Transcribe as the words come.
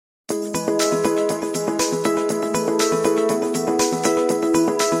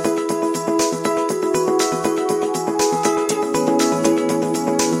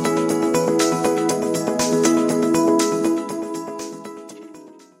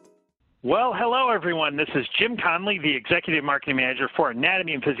Well, hello, everyone. This is Jim Connely, the Executive Marketing Manager for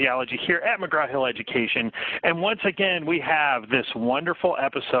Anatomy and Physiology here at McGraw-Hill Education. And once again, we have this wonderful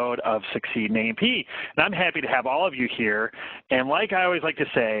episode of Succeed in A&P. And I'm happy to have all of you here. And like I always like to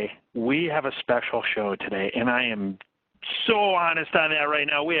say, we have a special show today, and I am so honest on that right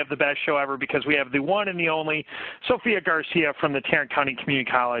now. We have the best show ever because we have the one and the only Sophia Garcia from the Tarrant County Community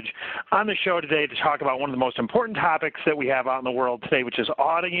College on the show today to talk about one of the most important topics that we have out in the world today, which is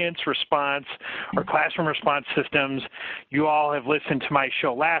audience response or classroom response systems. You all have listened to my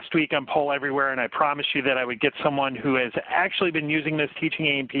show last week on Poll Everywhere, and I promised you that I would get someone who has actually been using this teaching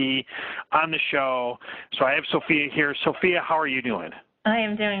A&P on the show. So I have Sophia here. Sophia, how are you doing? I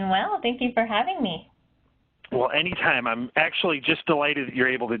am doing well. Thank you for having me. Well, anytime. I'm actually just delighted that you're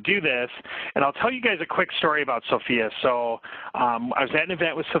able to do this. And I'll tell you guys a quick story about Sophia. So I was at an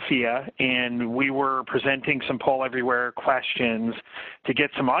event with Sophia, and we were presenting some Poll Everywhere questions to get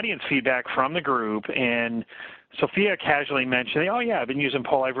some audience feedback from the group. And Sophia casually mentioned, oh, yeah, I've been using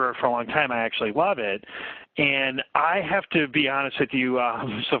Poll Everywhere for a long time. I actually love it. And I have to be honest with you,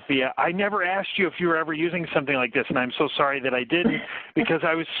 Sophia, I never asked you if you were ever using something like this, and I'm so sorry that I didn't because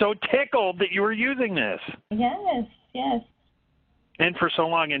I was so tickled that you were using this. Yes, yes. And for so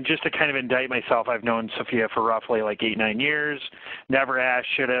long, and just to kind of indict myself, I've known Sophia for roughly like 8-9 years. Never asked,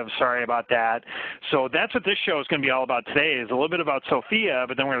 should have, sorry about that. So that's what this show is going to be all about today, is a little bit about Sophia,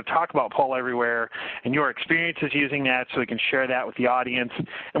 but then we're going to talk about Poll Everywhere and your experiences using that so we can share that with the audience. And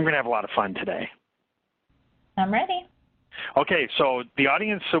we're going to have a lot of fun today. I'm ready. Okay, so the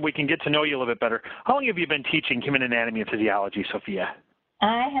audience, so we can get to know you a little bit better. How long have you been teaching human anatomy and physiology, Sophia?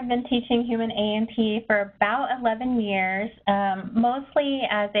 I have been teaching human A&P for about 11 years, mostly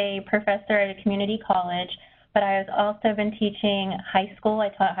as a professor at a community college, but I have also been teaching high school. I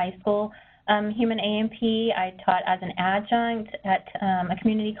taught high school human A&P. I taught as an adjunct at a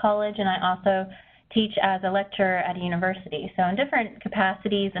community college, and I also teach as a lecturer at a university. So in different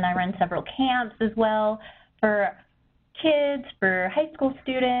capacities, and I run several camps as well for kids, for high school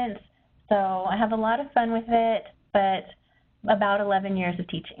students. So I have a lot of fun with it, but about 11 years of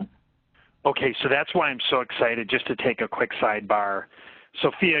teaching. Okay, so that's why I'm so excited. Just to take a quick sidebar,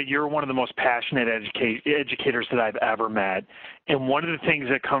 Sophia, you're one of the most passionate educators that I've ever met. And one of the things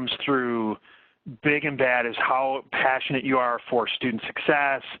that comes through big and bad is how passionate you are for student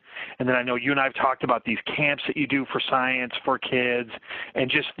success. And then I know you and I have talked about these camps that you do for science for kids, and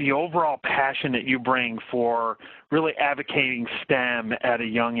just the overall passion that you bring for really advocating STEM at a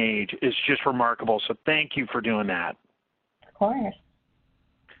young age is just remarkable. So thank you for doing that. Of course.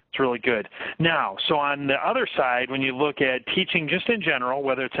 It's really good. Now, so on the other side, when you look at teaching just in general,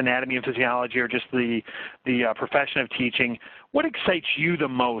 whether it's anatomy and physiology or just the profession of teaching, what excites you the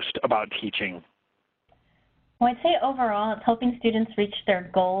most about teaching? Well, I'd say overall it's helping students reach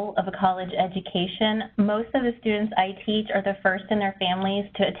their goal of a college education. Most of the students I teach are the first in their families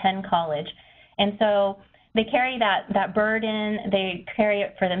to attend college. And so they carry that burden, they carry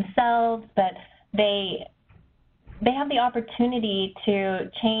it for themselves, but they have the opportunity to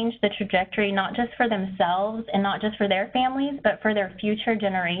change the trajectory, not just for themselves and not just for their families, but for their future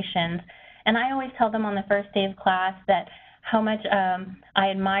generations. And I always tell them on the first day of class that how much I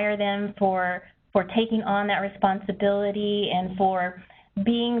admire them for taking on that responsibility and for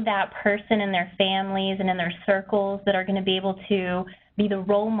being that person in their families and in their circles that are going to be able to be the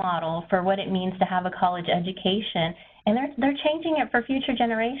role model for what it means to have a college education. And they're changing it for future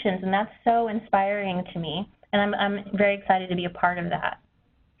generations, and that's so inspiring to me. And I'm very excited to be a part of that.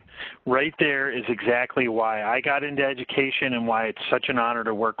 Right there is exactly why I got into education and why it's such an honor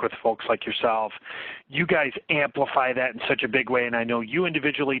to work with folks like yourself. You guys amplify that in such a big way, and I know you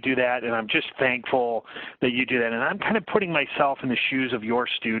individually do that, and I'm just thankful that you do that. And I'm kind of putting myself in the shoes of your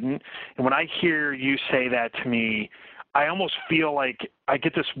student, and when I hear you say that to me, I almost feel like I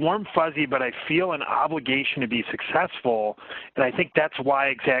get this warm fuzzy, but I feel an obligation to be successful, and I think that's why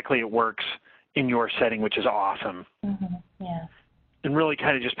exactly it works in your setting, which is awesome. Mm-hmm. Yeah. And really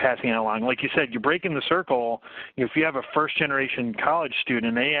kind of just passing it along. Like you said, you're breaking the circle. If you have a first-generation college student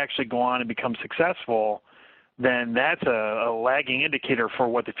and they actually go on and become successful, then that's a lagging indicator for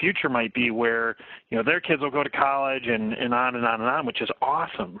what the future might be where, their kids will go to college and on and on and on, which is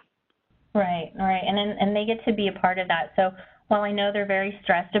awesome. Right, right. And they get to be a part of that. So while I know they're very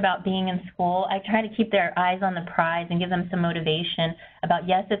stressed about being in school, I try to keep their eyes on the prize and give them some motivation about,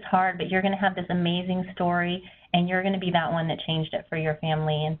 yes, it's hard, but you're going to have this amazing story, and you're going to be that one that changed it for your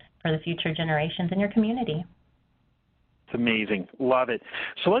family and for the future generations in your community. It's amazing. Love it.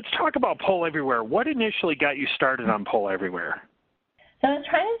 So let's talk about Poll Everywhere. What initially got you started on Poll Everywhere? So I was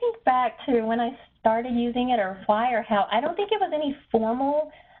trying to think back to when I started using it or why or how. I don't think it was any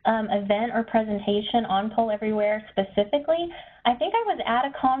formal event or presentation on Poll Everywhere specifically. I think I was at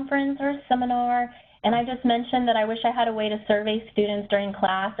a conference or a seminar, and I just mentioned that I wish I had a way to survey students during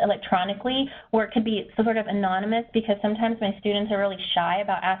class electronically, where it could be sort of anonymous, because sometimes my students are really shy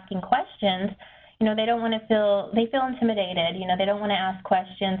about asking questions. You know, they don't want to they feel intimidated. You know, they don't want to ask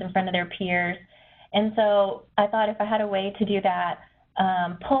questions in front of their peers. And so I thought if I had a way to do that,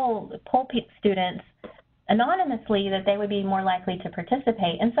 poll students anonymously, that they would be more likely to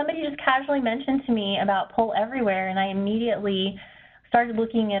participate. And somebody just casually mentioned to me about Poll Everywhere, and I immediately started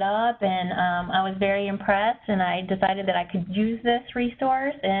looking it up, and I was very impressed, and I decided that I could use this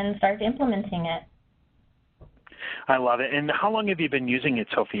resource and started implementing it. I love it. And how long have you been using it,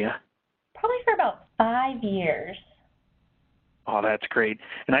 Sophia? Probably for about 5 years. Oh, that's great.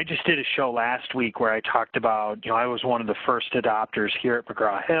 And I just did a show last week where I talked about, I was one of the first adopters here at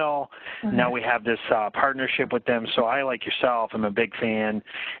McGraw-Hill. Mm-hmm. Now we have this partnership with them. So I, like yourself, am a big fan.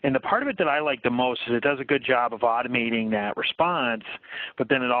 And the part of it that I like the most is it does a good job of automating that response, but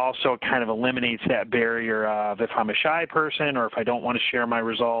then it also kind of eliminates that barrier of if I'm a shy person or if I don't want to share my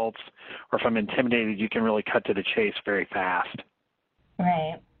results or if I'm intimidated, you can really cut to the chase very fast.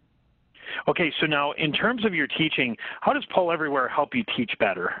 Right. Okay, so now in terms of your teaching, how does Poll Everywhere help you teach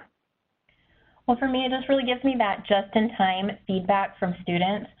better? Well, for me, it just really gives me that just-in-time feedback from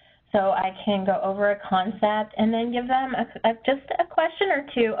students, so I can go over a concept and then give them just a question or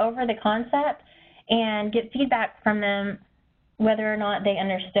two over the concept and get feedback from them whether or not they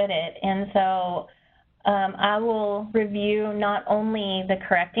understood it. And so I will review not only the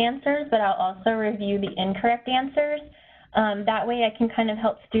correct answers, but I'll also review the incorrect answers. That way I can kind of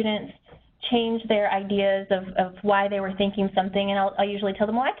help students change their ideas of why they were thinking something, and I'll usually tell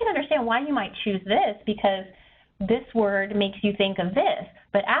them, well, I can understand why you might choose this because this word makes you think of this,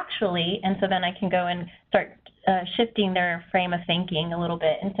 but actually, and so then I can go and start shifting their frame of thinking a little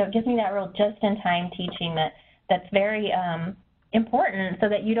bit. And so it gives me that real just-in-time teaching that's very important so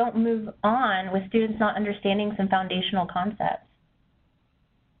that you don't move on with students not understanding some foundational concepts.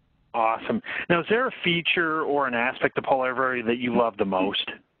 Awesome. Now, is there a feature or an aspect of Poll Everywhere that you love the most?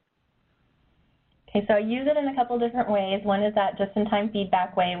 Okay, so I use it in a couple different ways. One is that just-in-time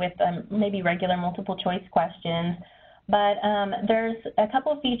feedback way with maybe regular multiple choice questions. But there's a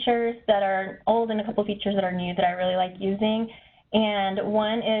couple of features that are old and a couple of features that are new that I really like using. And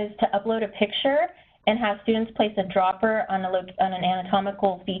one is to upload a picture and have students place a dropper on an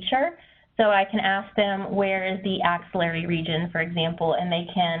anatomical feature. So I can ask them where is the axillary region, for example, and they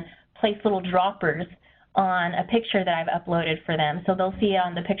can place little droppers on a picture that I've uploaded for them. So they'll see it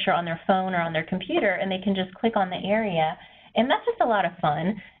on the picture on their phone or on their computer, and they can just click on the area. And that's just a lot of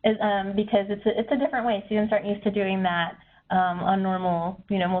fun because it's a different way. Students aren't used to doing that on normal,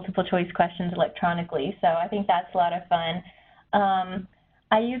 multiple choice questions electronically. So I think that's a lot of fun.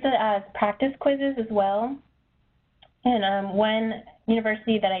 I use it as practice quizzes as well. And one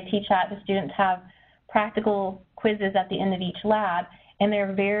university that I teach at, the students have practical quizzes at the end of each lab, and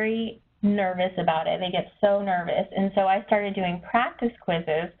they're very nervous about it. They get so nervous. And so I started doing practice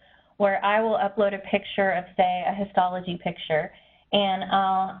quizzes where I will upload a picture of, say, a histology picture, and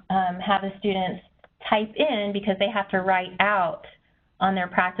I'll have the students type in, because they have to write out on their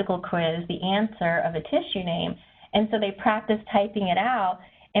practical quiz the answer of a tissue name. And so they practice typing it out,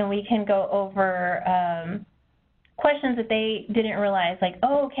 and we can go over questions that they didn't realize, like,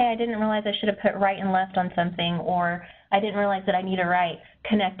 oh, okay, I didn't realize I should have put right and left on something, or I didn't realize that I need to write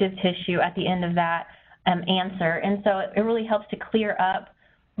connective tissue at the end of that answer. And so it really helps to clear up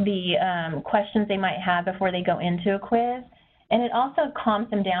the questions they might have before they go into a quiz. And it also calms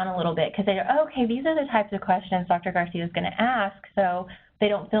them down a little bit because they go, oh, okay, these are the types of questions Dr. Garcia is going to ask, so they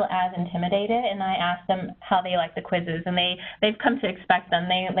don't feel as intimidated. And I ask them how they like the quizzes, and they've come to expect them.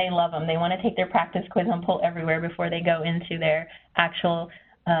 They love them. They want to take their practice quiz on Poll Everywhere before they go into their actual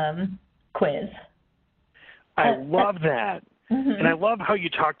quiz. I love that. Mm-hmm. And I love how you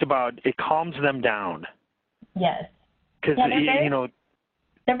talked about it calms them down. Yes. Because,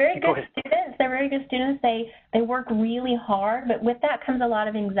 they're very good students. They're very good students. They work really hard, but with that comes a lot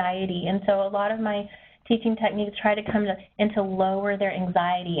of anxiety. And so a lot of my teaching techniques try to come to lower their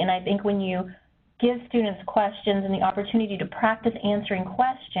anxiety. And I think when you give students questions and the opportunity to practice answering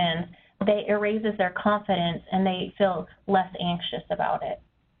questions, it raises their confidence and they feel less anxious about it.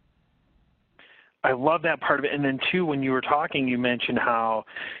 I love that part of it. And then, too, when you were talking, you mentioned how,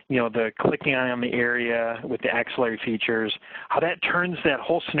 the clicking on the area with the axillary features, how that turns that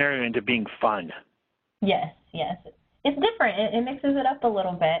whole scenario into being fun. Yes. It's different. It mixes it up a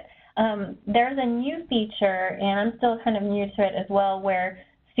little bit. There's a new feature, and I'm still kind of new to it as well, where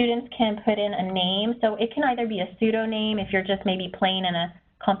students can put in a name. So it can either be a pseudonym if you're just maybe playing in a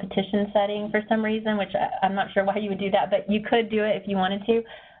competition setting for some reason, which I'm not sure why you would do that, but you could do it if you wanted to.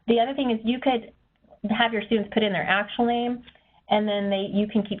 The other thing is you could have your students put in their actual name, and then you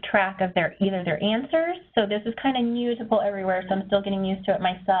can keep track of either their answers. So this is kind of new to Poll Everywhere, so I'm still getting used to it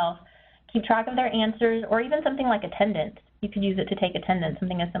myself. Keep track of their answers, or even something like attendance. You could use it to take attendance,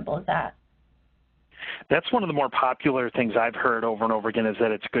 something as simple as that. That's one of the more popular things I've heard over and over again, is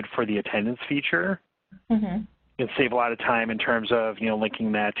that it's good for the attendance feature. Mm-hmm. It save a lot of time in terms of,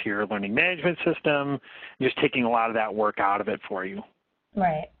 linking that to your learning management system, just taking a lot of that work out of it for you.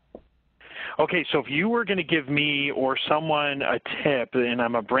 Right. Okay, so if you were going to give me or someone a tip, and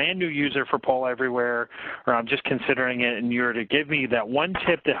I'm a brand new user for Poll Everywhere, or I'm just considering it, and you were to give me that one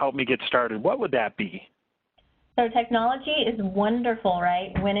tip to help me get started, what would that be? So technology is wonderful,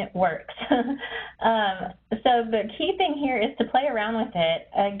 right, when it works. So the key thing here is to play around with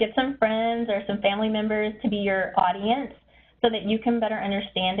it. Get some friends or some family members to be your audience so that you can better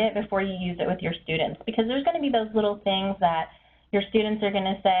understand it before you use it with your students. Because there's going to be those little things that your students are going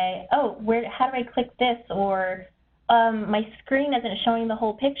to say, oh, how do I click this? Or my screen isn't showing the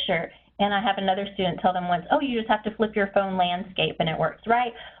whole picture. And I have another student tell them once, oh, you just have to flip your phone landscape and it works,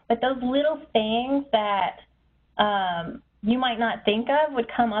 right? But those little things that you might not think of would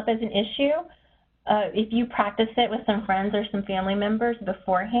come up as an issue. If you practice it with some friends or some family members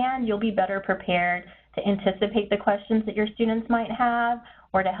beforehand, you'll be better prepared to anticipate the questions that your students might have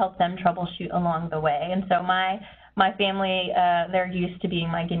or to help them troubleshoot along the way. And so my family, they're used to being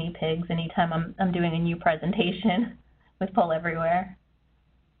my guinea pigs anytime I'm doing a new presentation with Poll Everywhere.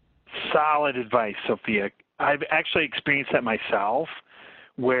 Solid advice, Sophia. I've actually experienced that myself,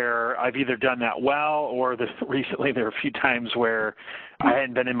 where I've either done that well, or recently there were a few times where I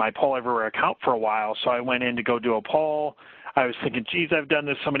hadn't been in my Poll Everywhere account for a while, so I went in to go do a poll. I was thinking, geez, I've done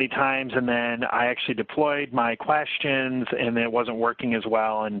this so many times, and then I actually deployed my questions, and it wasn't working as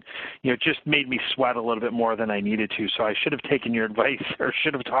well, and it just made me sweat a little bit more than I needed to. So I should have taken your advice, or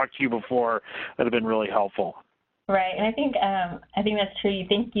should have talked to you before. That would have been really helpful. Right, and I think that's true. You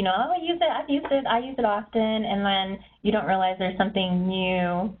think, oh, I use it often, and then you don't realize there's something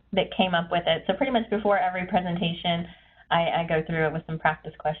new that came up with it. So pretty much before every presentation, I go through it with some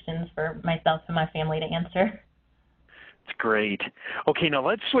practice questions for myself and my family to answer. It's great. Okay, now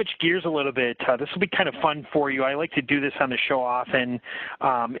let's switch gears a little bit. This will be kind of fun for you. I like to do this on the show often.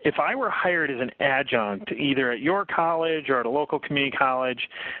 If I were hired as an adjunct, either at your college or at a local community college,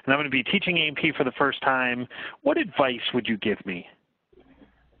 and I'm going to be teaching A&P for the first time, what advice would you give me?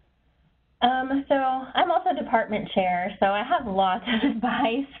 So I'm also department chair, so I have lots of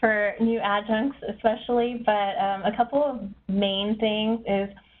advice for new adjuncts especially, but a couple of main things is,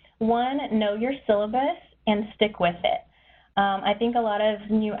 one, know your syllabus and stick with it. I think a lot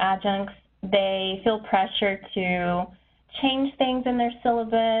of new adjuncts, they feel pressure to change things in their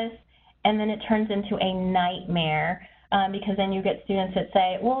syllabus, and then it turns into a nightmare because then you get students that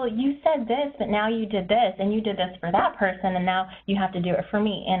say, well, you said this, but now you did this, and you did this for that person, and now you have to do it for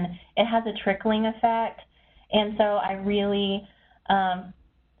me. And it has a trickling effect. And so I really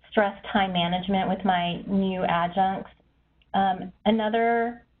stress time management with my new adjuncts.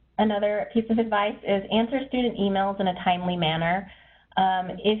 Another piece of advice is answer student emails in a timely manner.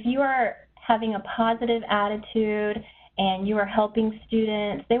 If you are having a positive attitude and you are helping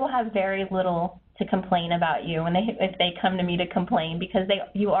students, they will have very little to complain about you if they come to me to complain, because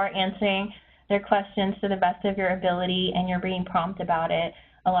you are answering their questions to the best of your ability and you're being prompt about it.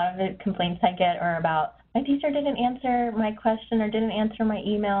 A lot of the complaints I get are about, my teacher didn't answer my question or didn't answer my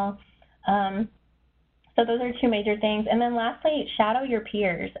email. So those are two major things. And then lastly, shadow your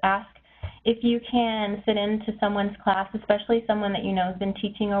peers. Ask if you can sit into someone's class, especially someone that you know has been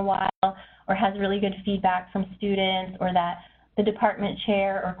teaching a while or has really good feedback from students, or that the department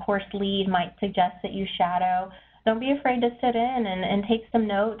chair or course lead might suggest that you shadow. Don't be afraid to sit in and take some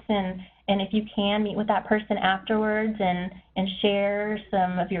notes, and if you can, meet with that person afterwards and share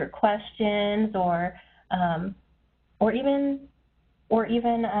some of your questions or even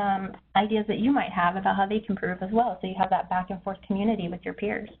ideas that you might have about how they can improve as well, so you have that back and forth community with your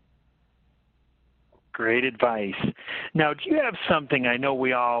peers. Great advice. Now, do you have something, I know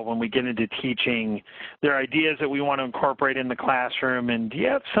we all, when we get into teaching, there are ideas that we want to incorporate in the classroom, and do you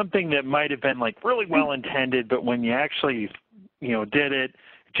have something that might have been like really well intended, but when you actually, did it,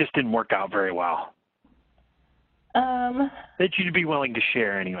 it just didn't work out very well? That you'd be willing to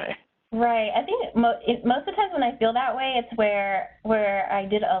share anyway. Right. I think most of the times when I feel that way, it's where I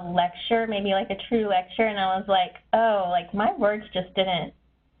did a lecture, maybe like a true lecture, and I was like, oh, like my words just didn't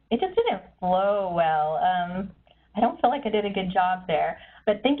flow well. I don't feel like I did a good job there.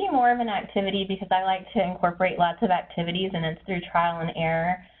 But thinking more of an activity, because I like to incorporate lots of activities and it's through trial and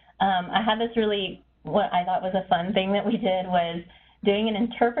error, I had this really, what I thought was a fun thing that we did was doing an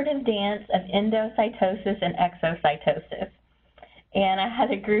interpretive dance of endocytosis and exocytosis. And I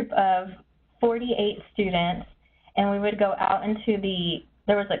had a group of 48 students, and we would go out into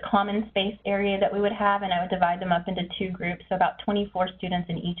there was a common space area that we would have, and I would divide them up into 2 groups, so about 24 students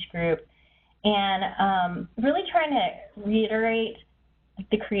in each group. And really trying to reiterate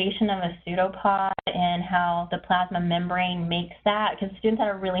the creation of a pseudopod and how the plasma membrane makes that, because students had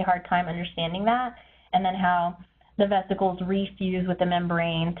a really hard time understanding that, and then how the vesicles refuse with the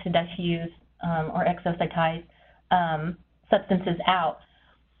membrane to diffuse or exocytize substances out.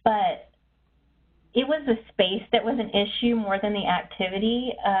 But it was the space that was an issue more than the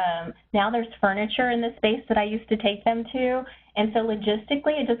activity. Now there's furniture in the space that I used to take them to, and so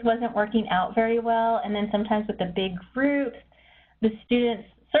logistically it just wasn't working out very well. And then sometimes with the big groups,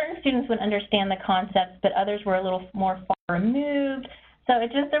 certain students would understand the concepts, but others were a little more far removed. So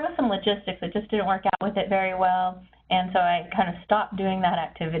there was some logistics that just didn't work out with it very well, and so I kind of stopped doing that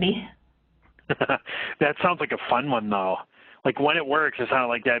activity. That sounds like a fun one, though. Like, when it works, it sounds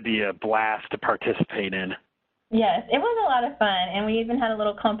like that'd be a blast to participate in. Yes, it was a lot of fun, and we even had a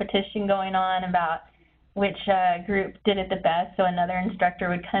little competition going on about which group did it the best, so another instructor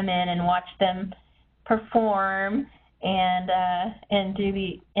would come in and watch them perform and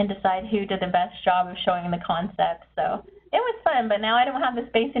decide who did the best job of showing the concept. So it was fun, but now I don't have the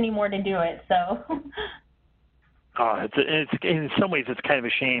space anymore to do it. So. It's in some ways it's kind of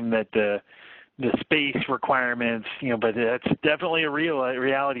a shame that the space requirements, but that's definitely a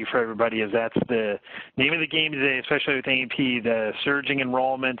reality for everybody, as that's the name of the game today, especially with A&P, the surging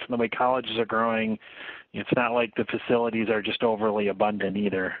enrollments and the way colleges are growing. It's not like the facilities are just overly abundant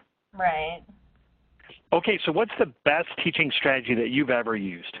either. Right. Okay, so what's the best teaching strategy that you've ever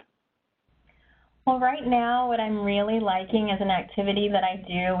used? Well, right now what I'm really liking is an activity that I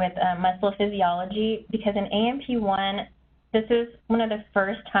do with muscle physiology, because in A&P 1, this is one of the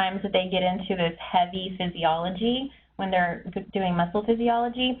first times that they get into this heavy physiology when they're doing muscle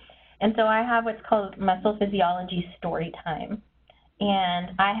physiology. And so I have what's called muscle physiology story time. And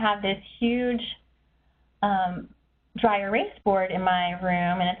I have this huge dry erase board in my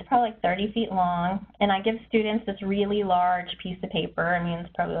room, and it's probably like 30 feet long. And I give students this really large piece of paper. I mean, it's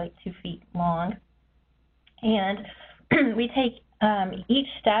probably like 2 feet long. And we take each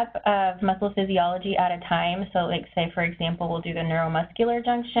step of muscle physiology at a time. So like, say, for example, we'll do the neuromuscular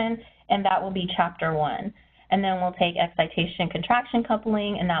junction, and that will be chapter 1. And then we'll take excitation contraction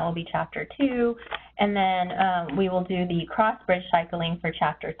coupling, and that will be chapter 2. And then we will do the cross-bridge cycling for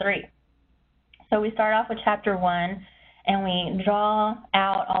chapter 3. So we start off with chapter 1, and we draw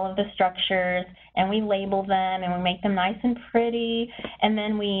out all of the structures, and we label them, and we make them nice and pretty, and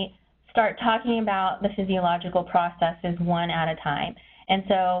then we start talking about the physiological processes one at a time. And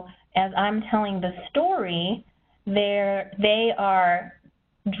so as I'm telling the story, they are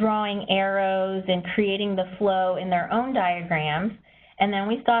drawing arrows and creating the flow in their own diagrams. And then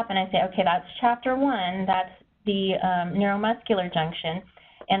we stop and I say, okay, that's chapter 1, that's the neuromuscular junction.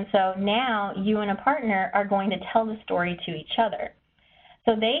 And so now you and a partner are going to tell the story to each other.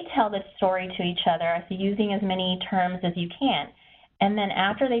 So they tell the story to each other, so using as many terms as you can. And then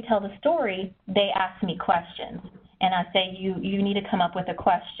after they tell the story, they ask me questions. And I say, you need to come up with a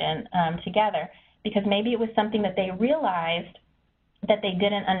question together, because maybe it was something that they realized that they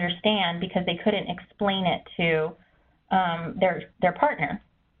didn't understand because they couldn't explain it to their partner.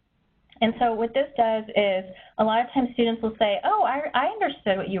 And so what this does is a lot of times students will say, oh, I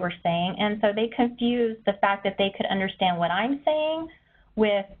understood what you were saying. And so they confuse the fact that they could understand what I'm saying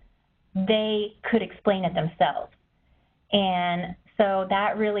with they could explain it themselves. And so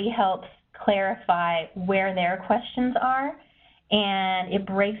that really helps clarify where their questions are, and it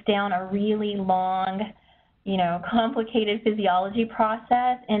breaks down a really long, complicated physiology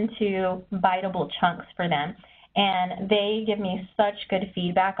process into biteable chunks for them. And they give me such good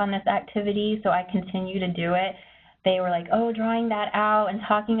feedback on this activity, so I continue to do it. They were like, oh, drawing that out and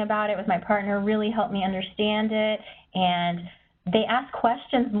talking about it with my partner really helped me understand it. And they ask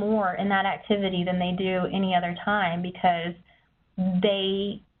questions more in that activity than they do any other time, because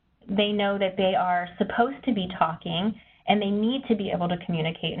they know that they are supposed to be talking and they need to be able to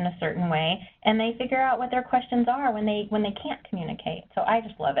communicate in a certain way, and they figure out what their questions are when they can't communicate. So I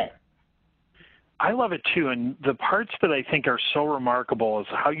just love it. I love it too, and the parts that I think are so remarkable is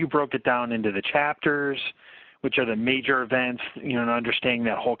how you broke it down into the chapters, which are the major events, and understanding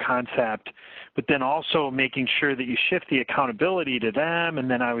that whole concept, but then also making sure that you shift the accountability to them. And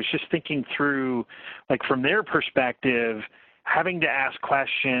then I was just thinking through, like, from their perspective, having to ask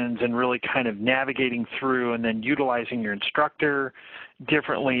questions and really kind of navigating through and then utilizing your instructor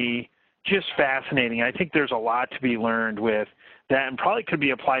differently, just fascinating. I think there's a lot to be learned with that and probably could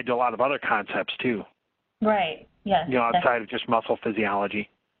be applied to a lot of other concepts too. Right, yes. Outside of just muscle physiology.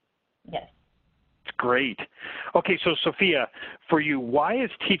 Yes. It's great. Okay, so Sophia, for you, why is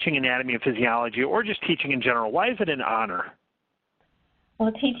teaching anatomy and physiology, or just teaching in general, why is it an honor?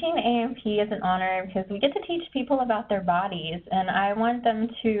 Well, teaching A&P is an honor because we get to teach people about their bodies, and I want them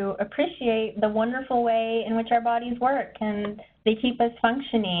to appreciate the wonderful way in which our bodies work, and they keep us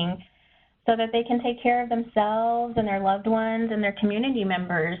functioning so that they can take care of themselves and their loved ones and their community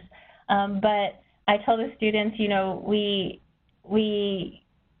members. But I tell the students, we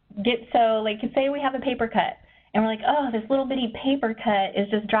get so, like, say we have a paper cut, and we're like, oh, this little bitty paper cut is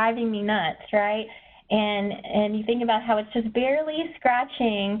just driving me nuts, right? And you think about how it's just barely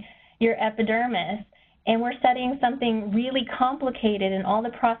scratching your epidermis, and we're studying something really complicated and all the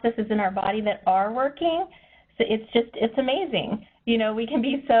processes in our body that are working. So it's amazing. We can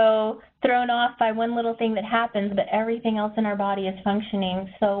be so thrown off by one little thing that happens, but everything else in our body is functioning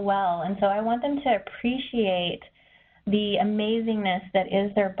so well. And so I want them to appreciate the amazingness that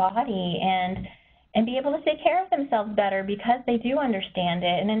is their body and be able to take care of themselves better because they do understand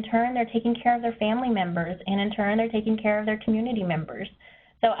it. And in turn, they're taking care of their family members, and in turn, they're taking care of their community members.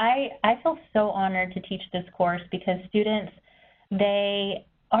 So I feel so honored to teach this course because students, they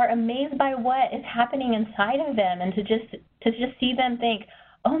are amazed by what is happening inside of them, and to just see them think,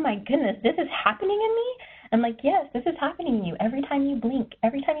 oh my goodness, this is happening in me? I'm like, yes, this is happening in you. Every time you blink,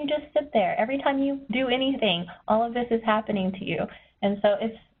 every time you just sit there, every time you do anything, all of this is happening to you. And so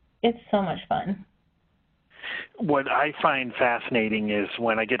it's so much fun. What I find fascinating is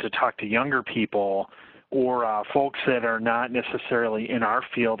when I get to talk to younger people or folks that are not necessarily in our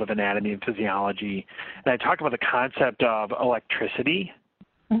field of anatomy and physiology, and I talk about the concept of electricity.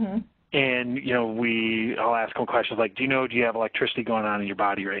 Mm-hmm. And, I'll ask them questions like, do you have electricity going on in your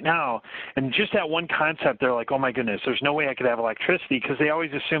body right now? And just that one concept, they're like, oh my goodness, there's no way I could have electricity, because they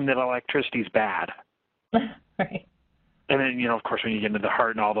always assume that electricity is bad. Right. And then, of course, when you get into the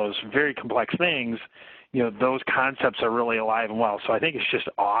heart and all those very complex things, those concepts are really alive and well. So I think it's just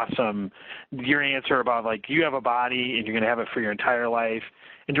awesome, your answer about, like, you have a body and you're going to have it for your entire life.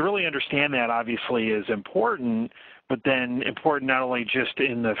 And to really understand that, obviously, is important, but then important not only just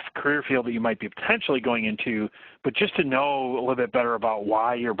in the career field that you might be potentially going into, but just to know a little bit better about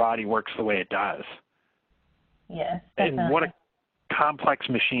why your body works the way it does. Yes. Definitely. And what a complex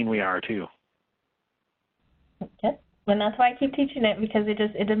machine we are, too. Yes. And that's why I keep teaching it, because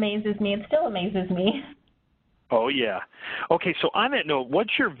it amazes me. It still amazes me. Oh, yeah. Okay, so on that note,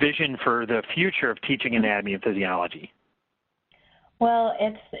 what's your vision for the future of teaching anatomy and physiology? Well,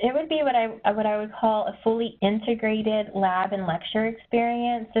 it would be what I would call a fully integrated lab and lecture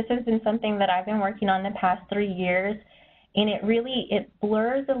experience. This has been something that I've been working on the past 3 years, and it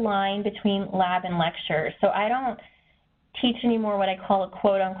blurs the line between lab and lecture. So I don't teach anymore what I call a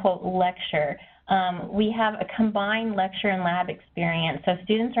quote-unquote lecture. We have a combined lecture and lab experience. So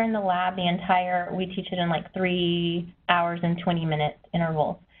students are in the lab we teach it in like 3 hours and 20-minute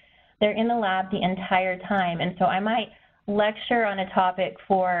intervals. They're in the lab the entire time, and so I might lecture on a topic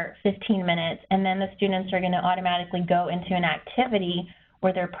for 15 minutes, and then the students are going to automatically go into an activity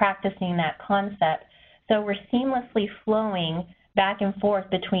where they're practicing that concept. So we're seamlessly flowing back and forth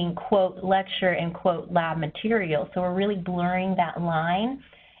between quote lecture and quote lab material. So we're really blurring that line,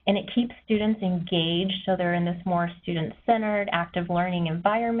 and it keeps students engaged, so they're in this more student-centered, active learning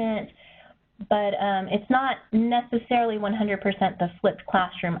environment. But it's not necessarily 100% the flipped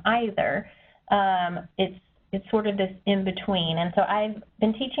classroom either. It's sort of this in-between. And so I've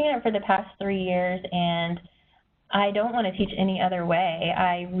been teaching it for the past 3 years, and I don't want to teach any other way.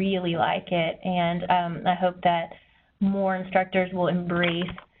 I really like it, and I hope that more instructors will embrace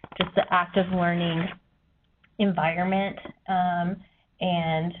just the active learning environment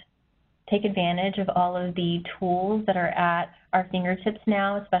and take advantage of all of the tools that are at our fingertips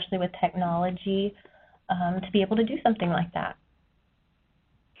now, especially with technology, to be able to do something like that.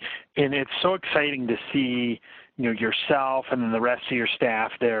 And it's so exciting to see, yourself and then the rest of your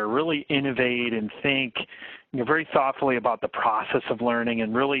staff there really innovate and think, very thoughtfully about the process of learning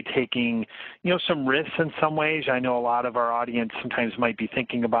and really taking, some risks in some ways. I know a lot of our audience sometimes might be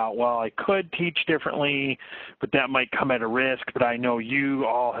thinking about, well, I could teach differently, but that might come at a risk. But I know you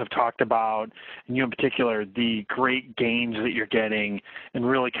all have talked about, and you in particular, the great gains that you're getting and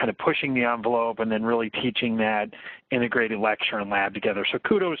really kind of pushing the envelope and then really teaching that integrated lecture and lab together. So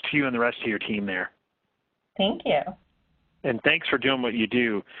kudos to you and the rest of your team there. Thank you. And thanks for doing what you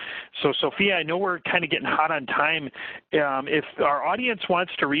do. So, Sophia, I know we're kind of getting hot on time. If our audience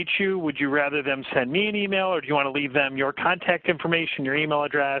wants to reach you, would you rather them send me an email, or do you want to leave them your contact information, your email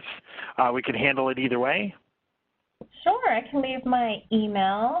address? We can handle it either way. Sure, I can leave my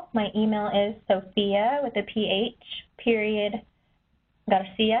email. My email is Sophia with a PH, period,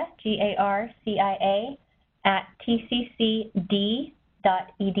 Garcia, Garcia, @tccd.edu.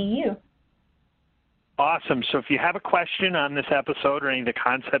 Awesome. So if you have a question on this episode or any of the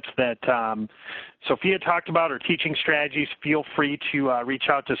concepts that Sophia talked about or teaching strategies, feel free to reach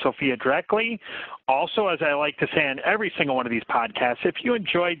out to Sophia directly. Also, as I like to say on every single one of these podcasts, if you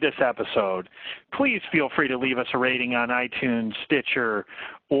enjoyed this episode, please feel free to leave us a rating on iTunes, Stitcher,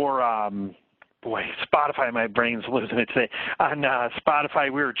 or Spotify. My brain's losing it today. On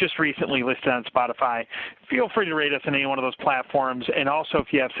Spotify, we were just recently listed on Spotify. Feel free to rate us on any one of those platforms. And also,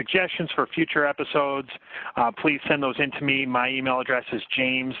 if you have suggestions for future episodes, please send those in to me. My email address is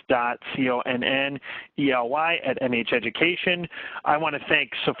james.connely@mheducation. I want to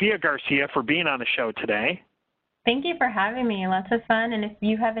thank Sophia Garcia for being on the show today. Thank you for having me. Lots of fun. And if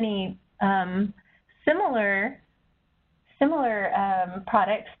you have any similar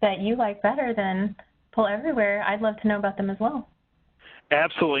products that you like better than Pull Everywhere, I'd love to know about them as well.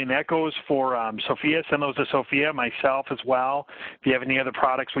 Absolutely, and that goes for Sophia. Send those to Sophia, myself as well. If you have any other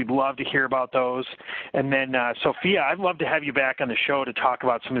products, we'd love to hear about those. And then, Sophia, I'd love to have you back on the show to talk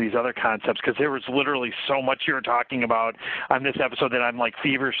about some of these other concepts, because there was literally so much you were talking about on this episode that I'm like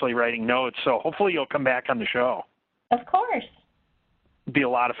feverishly writing notes. So hopefully you'll come back on the show. Of course. Be a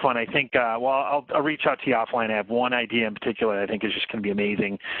lot of fun. I think, I'll reach out to you offline. I have one idea in particular that I think is just going to be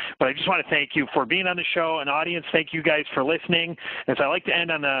amazing. But I just want to thank you for being on the show. And audience, thank you guys for listening. As I like to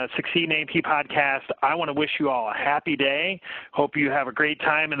end on the Succeed in A&P podcast, I want to wish you all a happy day. Hope you have a great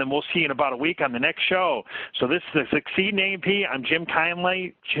time, and then we'll see you in about a week on the next show. So this is the Succeed in A&P. I'm Jim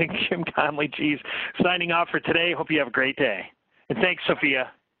Connely, signing off for today. Hope you have a great day. And thanks, Sophia.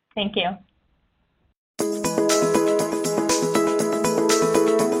 Thank you.